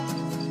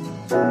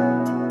You're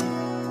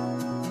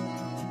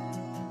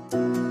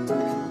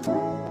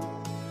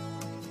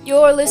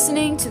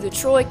listening to the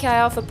Troy Chi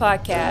Alpha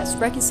Podcast,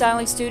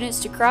 reconciling students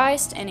to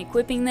Christ and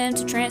equipping them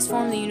to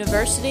transform the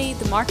university,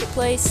 the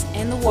marketplace,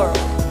 and the world.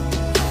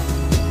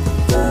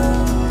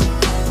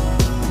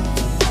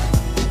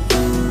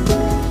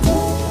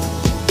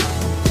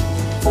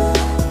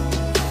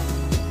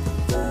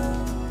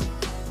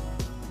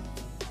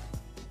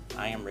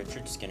 I am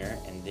Richard Skinner,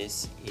 and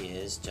this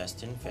is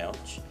Justin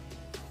Felch.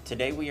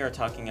 Today we are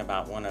talking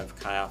about one of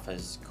Chi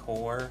Alpha's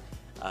core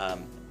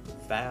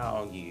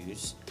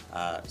values,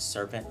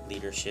 servant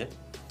leadership.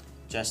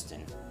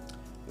 Justin,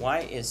 why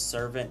is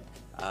servant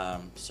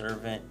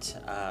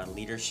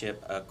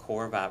leadership a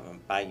core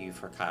value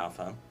for Chi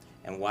Alpha,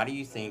 and why do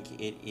you think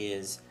it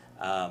is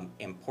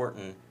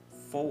important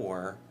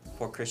for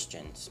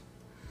Christians?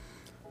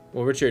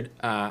 Well, Richard,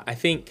 I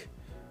think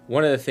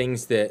one of the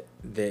things that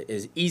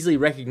is easily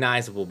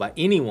recognizable by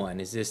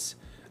anyone is this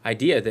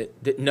idea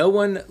that no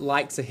one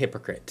likes a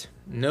hypocrite.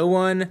 No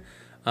one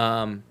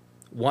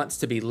wants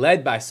to be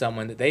led by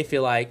someone that they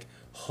feel like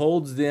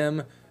holds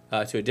them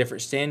to a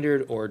different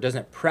standard or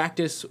doesn't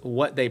practice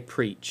what they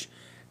preach.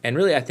 And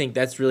really, I think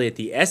that's really at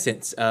the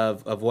essence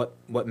of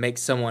what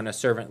makes someone a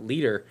servant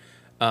leader.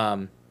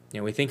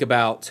 We think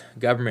about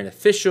government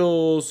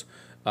officials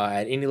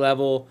at any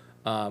level.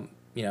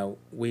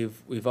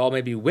 We've all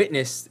maybe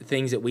witnessed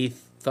things that we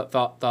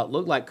thought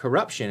looked like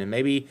corruption, and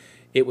maybe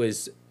it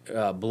was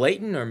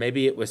blatant, or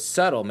maybe it was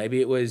subtle. Maybe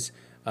it was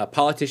a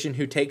politician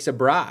who takes a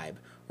bribe,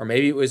 or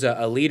maybe it was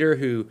a leader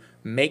who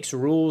makes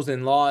rules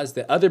and laws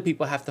that other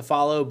people have to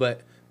follow,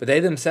 but they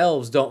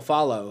themselves don't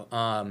follow.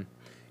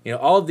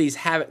 All of these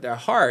have at their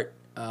heart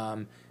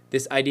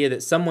this idea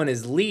that someone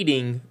is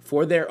leading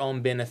for their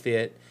own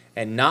benefit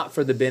and not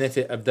for the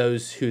benefit of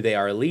those who they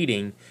are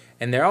leading.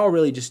 And they're all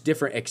really just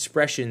different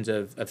expressions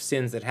of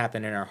sins that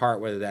happen in our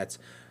heart, whether that's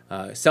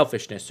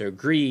selfishness or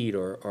greed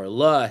or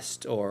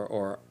lust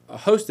or a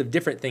host of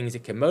different things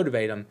that can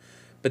motivate them.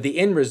 But the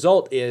end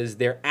result is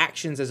their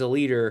actions as a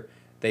leader,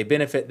 they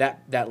benefit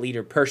that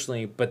leader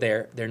personally, but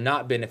they're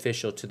not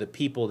beneficial to the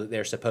people that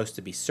they're supposed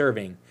to be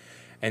serving.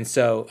 And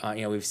so,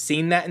 we've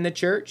seen that in the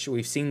church.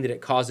 We've seen that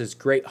it causes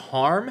great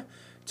harm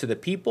to the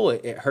people.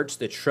 It hurts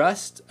the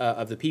trust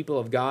of the people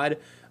of God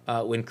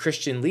when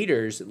Christian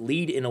leaders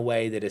lead in a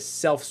way that is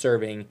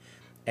self-serving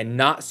and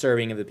not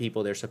serving of the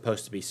people they're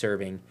supposed to be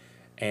serving.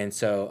 And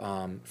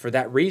so for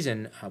that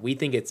reason, we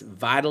think it's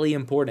vitally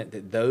important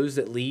that those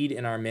that lead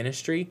in our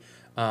ministry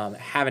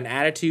have an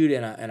attitude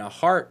and a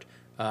heart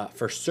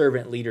for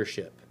servant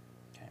leadership.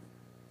 Okay.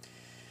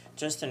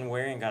 Justin,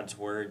 where in God's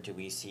Word do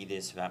we see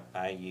this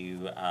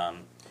value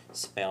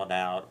spelled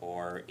out,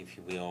 or if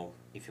you will,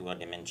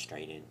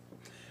 demonstrated?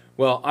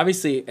 Well,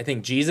 obviously, I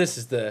think Jesus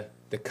is the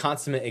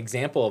consummate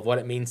example of what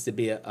it means to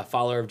be a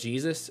follower of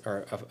Jesus,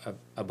 or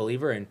a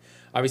believer, and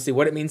obviously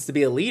what it means to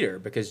be a leader,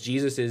 because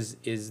Jesus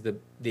is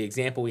the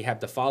example we have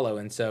to follow.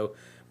 And so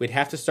we'd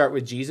have to start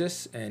with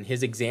Jesus and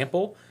his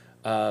example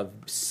of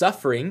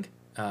suffering,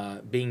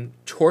 being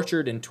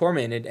tortured and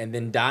tormented, and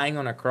then dying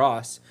on a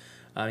cross.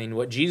 I mean,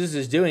 what Jesus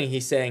is doing,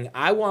 he's saying,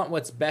 I want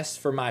what's best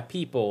for my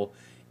people,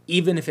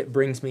 even if it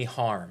brings me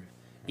harm,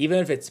 even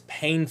if it's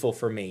painful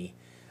for me.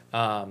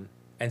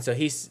 And so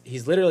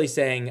he's literally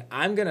saying,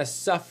 I'm going to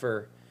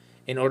suffer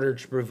in order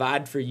to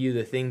provide for you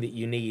the thing that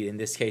you need. In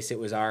this case, it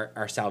was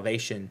our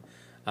salvation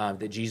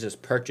that Jesus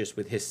purchased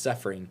with his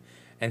suffering.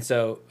 And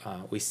so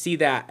we see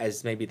that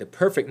as maybe the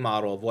perfect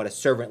model of what a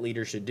servant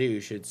leader should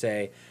do. Should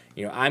say,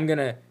 I'm going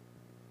to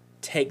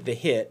take the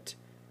hit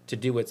to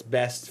do what's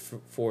best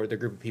for the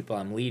group of people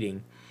I'm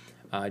leading.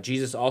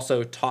 Jesus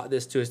also taught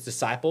this to his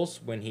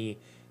disciples when he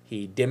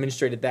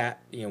demonstrated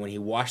that, when he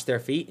washed their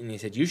feet, and he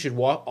said, you should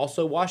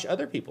also wash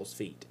other people's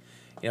feet.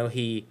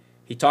 He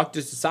talked to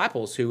his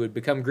disciples who would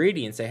become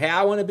greedy and say, hey,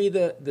 I want to be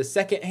the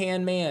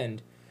second-hand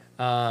man,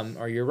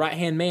 or your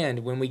right-hand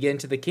man when we get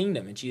into the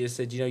kingdom. And Jesus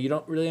said, you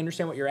don't really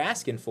understand what you're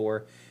asking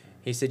for.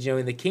 He said,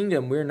 in the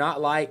kingdom, we're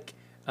not like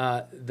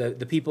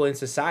the people in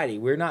society.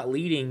 We're not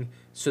leading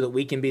so that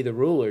we can be the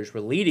rulers.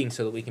 We're leading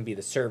so that we can be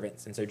the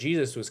servants. And so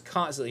Jesus was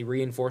constantly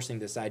reinforcing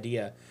this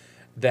idea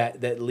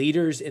that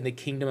leaders in the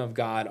kingdom of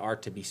God are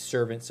to be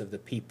servants of the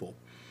people.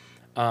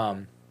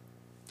 And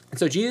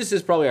so Jesus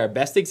is probably our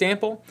best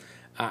example.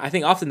 I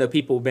think often, though,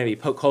 people maybe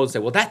poke holes and say,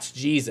 well, that's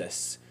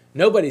Jesus.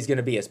 Nobody's going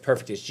to be as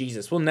perfect as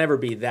Jesus. We'll never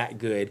be that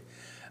good.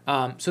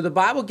 So the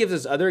Bible gives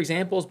us other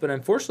examples, but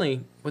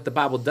unfortunately, what the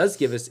Bible does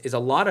give us is a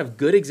lot of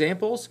good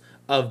examples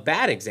of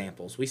bad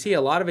examples. We see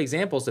a lot of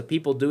examples of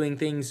people doing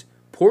things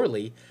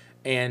poorly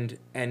and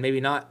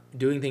maybe not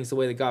doing things the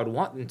way that God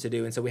wants them to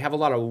do. And so we have a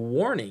lot of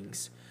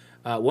warnings.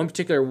 One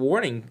particular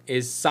warning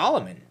is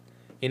Solomon.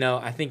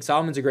 I think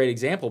Solomon's a great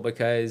example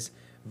because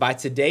by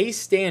today's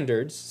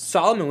standards,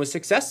 Solomon was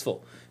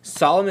successful.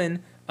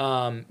 Solomon,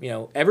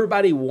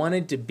 everybody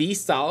wanted to be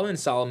Solomon.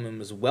 Solomon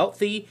was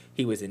wealthy.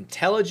 He was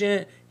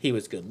intelligent. He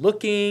was good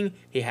looking.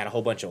 He had a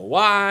whole bunch of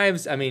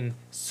wives. I mean,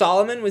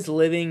 Solomon was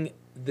living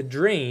the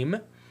dream.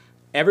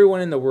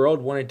 Everyone in the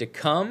world wanted to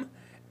come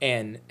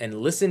and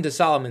listen to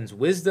Solomon's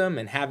wisdom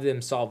and have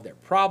them solve their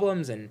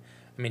problems. And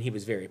I mean, he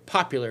was very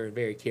popular,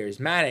 very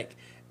charismatic,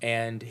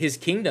 and his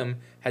kingdom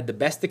had the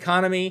best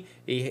economy.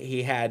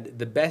 He had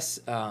the best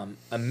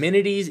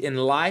amenities in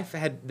life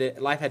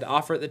that life had to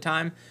offer at the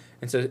time.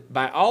 And so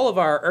by all of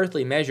our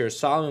earthly measures,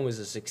 Solomon was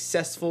a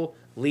successful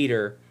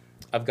leader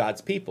of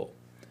God's people.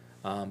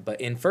 But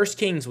in 1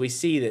 Kings, we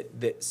see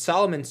that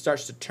Solomon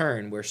starts to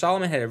turn, where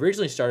Solomon had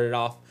originally started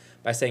off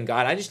by saying,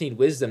 God, I just need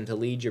wisdom to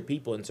lead your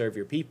people and serve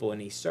your people.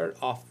 And he started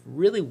off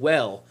really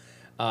well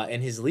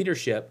in his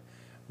leadership.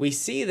 We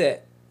see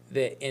that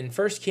in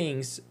 1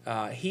 Kings,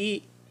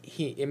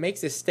 it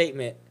makes this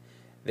statement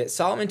that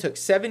Solomon took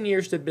 7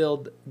 years to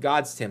build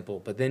God's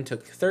temple, but then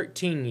took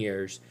 13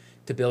 years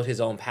to build his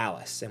own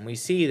palace. And we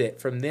see that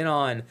from then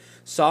on,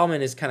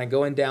 Solomon is kind of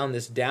going down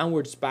this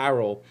downward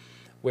spiral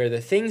where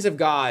the things of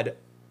God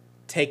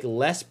take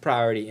less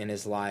priority in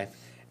his life,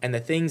 and the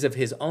things of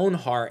his own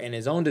heart and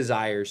his own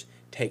desires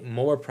take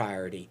more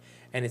priority.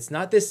 And it's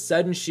not this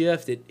sudden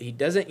shift. He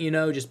doesn't,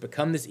 just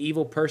become this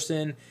evil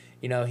person.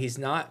 He's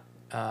not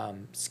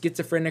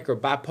schizophrenic or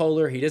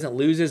bipolar. He doesn't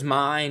lose his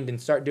mind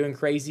and start doing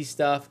crazy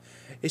stuff.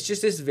 It's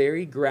just this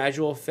very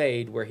gradual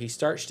fade where he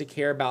starts to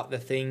care about the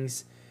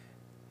things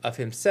of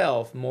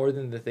himself more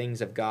than the things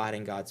of God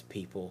and God's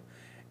people.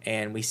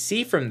 And we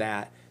see from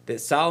that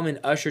Solomon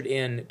ushered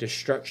in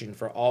destruction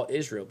for all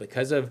Israel.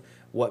 Because of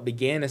what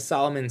began as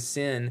Solomon's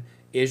sin,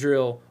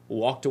 Israel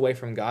walked away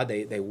from God.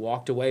 They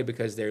walked away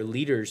because their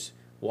leaders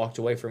walked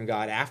away from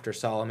God after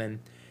Solomon.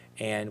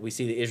 And we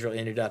see that Israel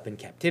ended up in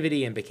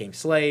captivity and became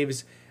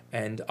slaves.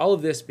 And all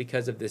of this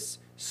because of this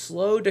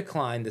slow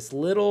decline, this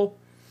little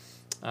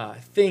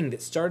thing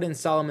that started in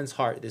Solomon's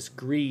heart, this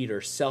greed or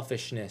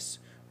selfishness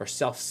or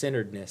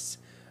self-centeredness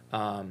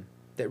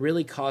that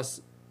really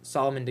caused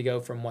Solomon to go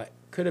from what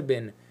could have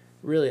been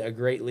really a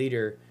great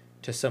leader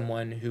to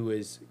someone who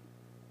was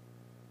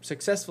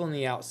successful on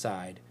the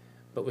outside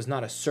but was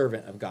not a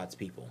servant of God's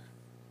people.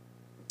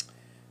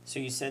 So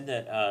you said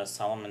that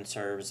Solomon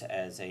serves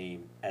as a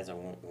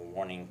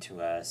warning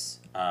to us.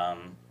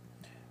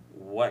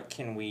 What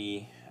can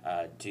we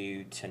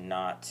do to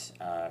not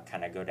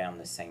kind of go down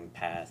the same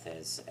path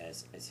as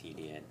he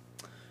did?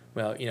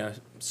 Well,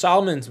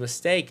 Solomon's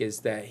mistake is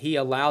that he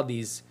allowed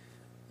these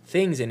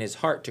things in his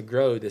heart to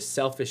grow, this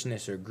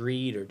selfishness or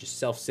greed or just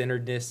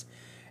self-centeredness.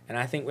 And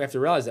I think we have to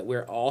realize that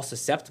we're all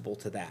susceptible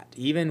to that.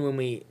 Even when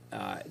we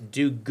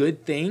do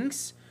good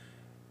things,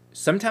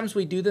 sometimes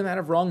we do them out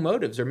of wrong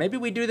motives, or maybe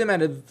we do them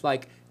out of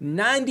like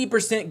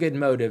 90% good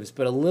motives,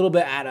 but a little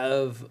bit out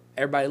of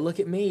everybody look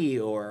at me,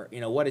 or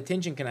what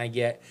attention can I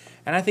get?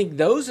 And I think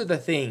those are the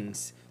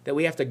things that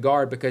we have to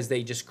guard because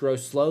they just grow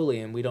slowly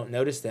and we don't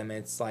notice them.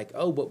 It's like,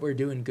 oh, but we're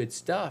doing good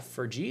stuff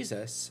for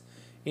Jesus.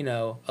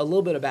 A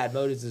little bit of bad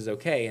motives is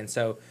okay. And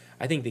so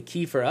I think the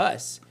key for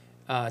us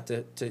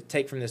to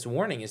take from this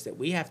warning is that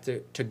we have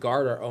to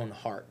guard our own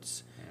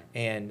hearts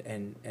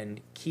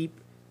and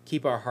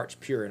keep our hearts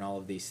pure in all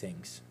of these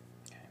things.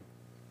 Okay.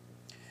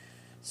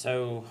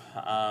 So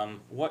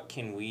what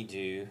can we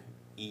do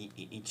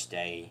each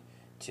day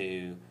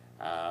to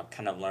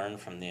kind of learn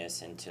from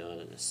this and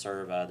to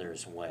serve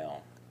others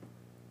well?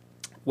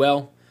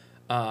 Well,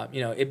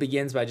 it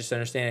begins by just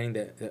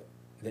understanding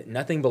that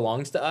nothing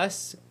belongs to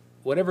us.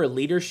 Whatever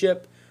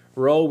leadership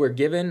role we're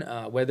given,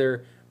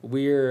 whether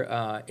we're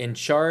in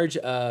charge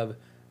of,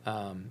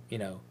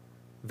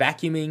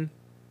 vacuuming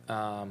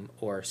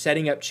or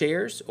setting up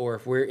chairs, or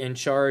if we're in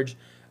charge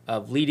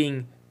of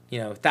leading,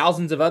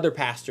 thousands of other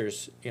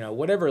pastors,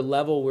 whatever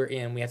level we're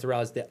in, we have to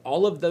realize that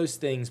all of those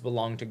things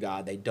belong to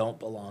God. They don't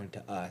belong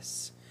to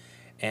us.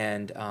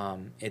 And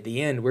at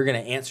the end, we're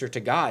going to answer to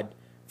God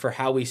for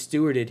how we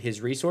stewarded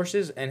his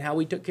resources and how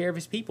we took care of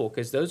his people,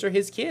 because those are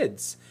his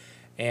kids.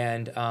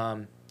 And,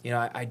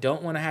 I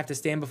don't want to have to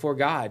stand before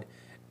God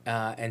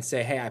and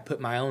say, hey, I put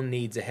my own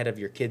needs ahead of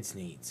your kids'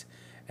 needs.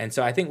 And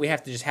so I think we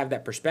have to just have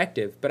that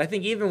perspective. But I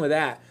think even with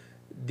that,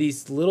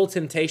 these little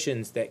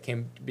temptations that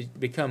can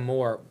become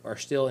more are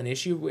still an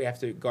issue we have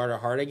to guard our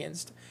heart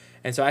against.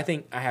 And so I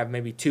think I have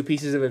maybe two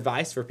pieces of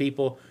advice for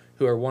people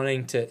who are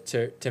wanting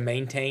to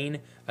maintain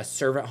a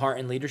servant heart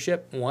in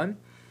leadership. One,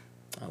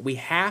 we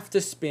have to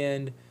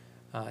spend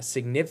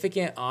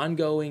significant,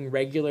 ongoing,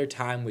 regular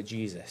time with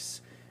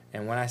Jesus.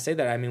 And when I say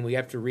that, I mean we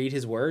have to read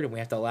his word and we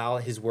have to allow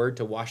his word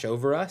to wash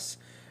over us.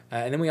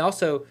 And then we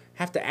also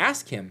have to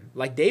ask him,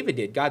 like David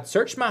did, God,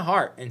 search my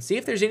heart and see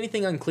if there's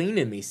anything unclean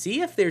in me.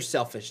 See if there's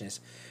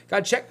selfishness.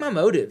 God, check my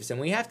motives. And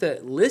we have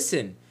to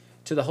listen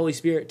to the Holy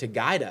Spirit to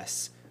guide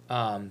us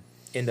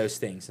in those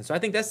things. And so I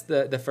think that's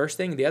the first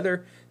thing. The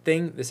other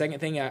thing, the second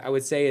thing I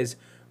would say is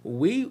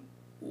we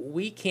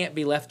can't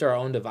be left to our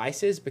own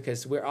devices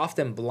because we're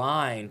often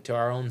blind to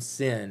our own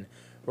sin.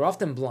 We're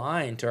often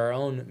blind to our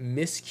own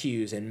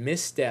miscues and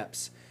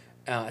missteps,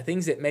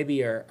 things that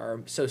maybe are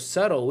so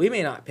subtle we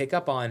may not pick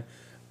up on.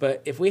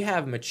 But if we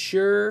have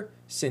mature,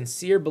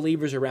 sincere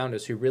believers around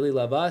us who really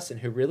love us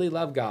and who really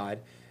love God,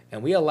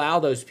 and we allow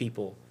those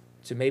people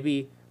to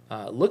maybe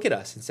look at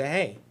us and say,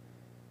 hey,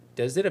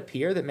 does it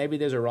appear that maybe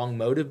there's a wrong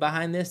motive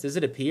behind this? Does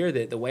it appear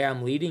that the way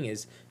I'm leading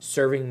is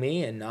serving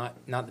me and not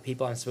the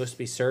people I'm supposed to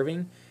be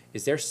serving?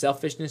 Is there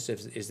selfishness?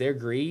 Is there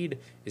greed?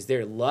 Is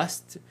there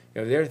lust?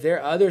 There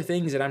are other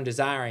things that I'm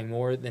desiring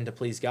more than to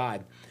please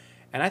God.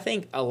 And I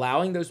think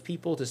allowing those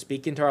people to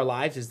speak into our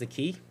lives is the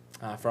key.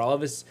 For all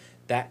of us,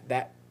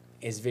 that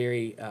is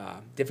very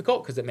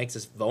difficult because it makes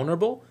us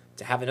vulnerable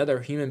to have another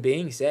human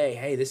being say,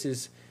 hey, this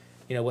is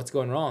what's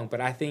going wrong.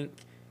 But I think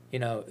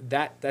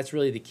that's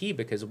really the key,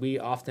 because we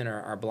often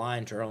are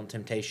blind to our own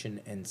temptation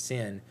and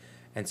sin.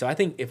 And so I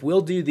think if we'll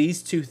do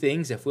these two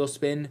things, if we'll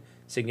spend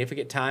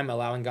significant time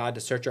allowing God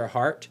to search our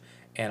heart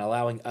and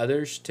allowing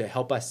others to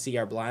help us see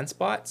our blind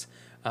spots,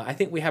 I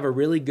think we have a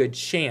really good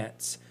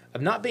chance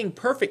of not being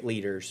perfect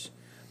leaders,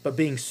 but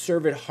being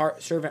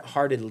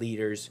servant-hearted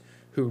leaders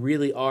who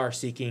really are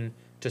seeking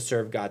to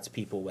serve God's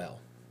people well.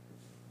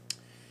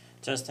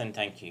 Justin,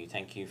 thank you.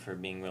 Thank you for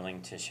being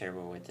willing to share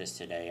with us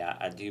today.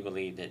 I do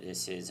believe that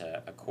this is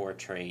a core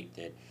trait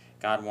that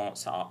God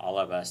wants all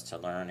of us to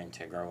learn and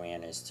to grow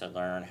in, is to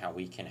learn how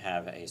we can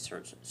have a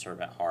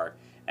servant heart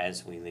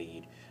as we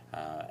lead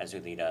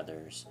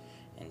others.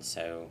 And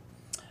so,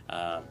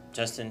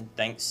 Justin,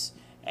 thanks.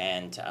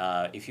 And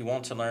if you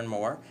want to learn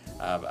more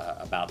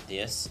about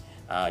this,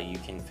 you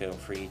can feel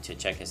free to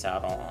check us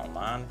out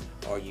online,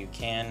 or you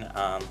can,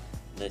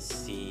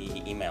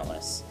 email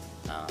us.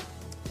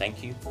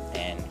 Thank you,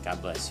 and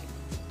God bless you.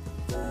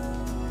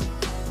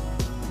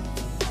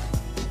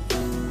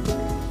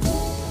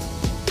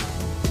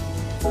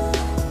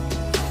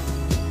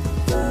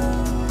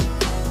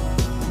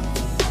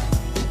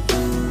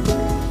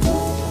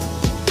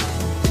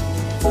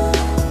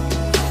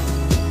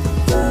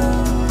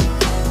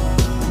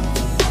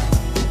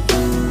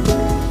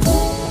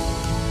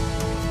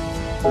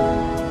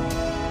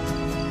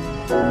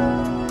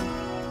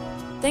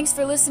 Thanks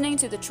for listening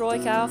to the Troy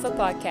Chi Alpha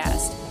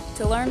podcast.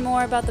 To learn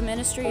more about the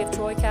ministry of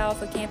Troy Chi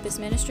Alpha Campus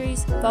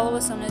Ministries, follow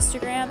us on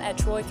Instagram at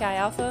Troy Chi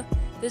Alpha,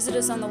 visit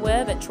us on the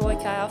web at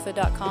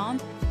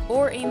troychialpha.com,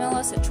 or email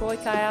us at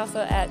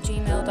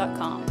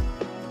troychialpha@gmail.com.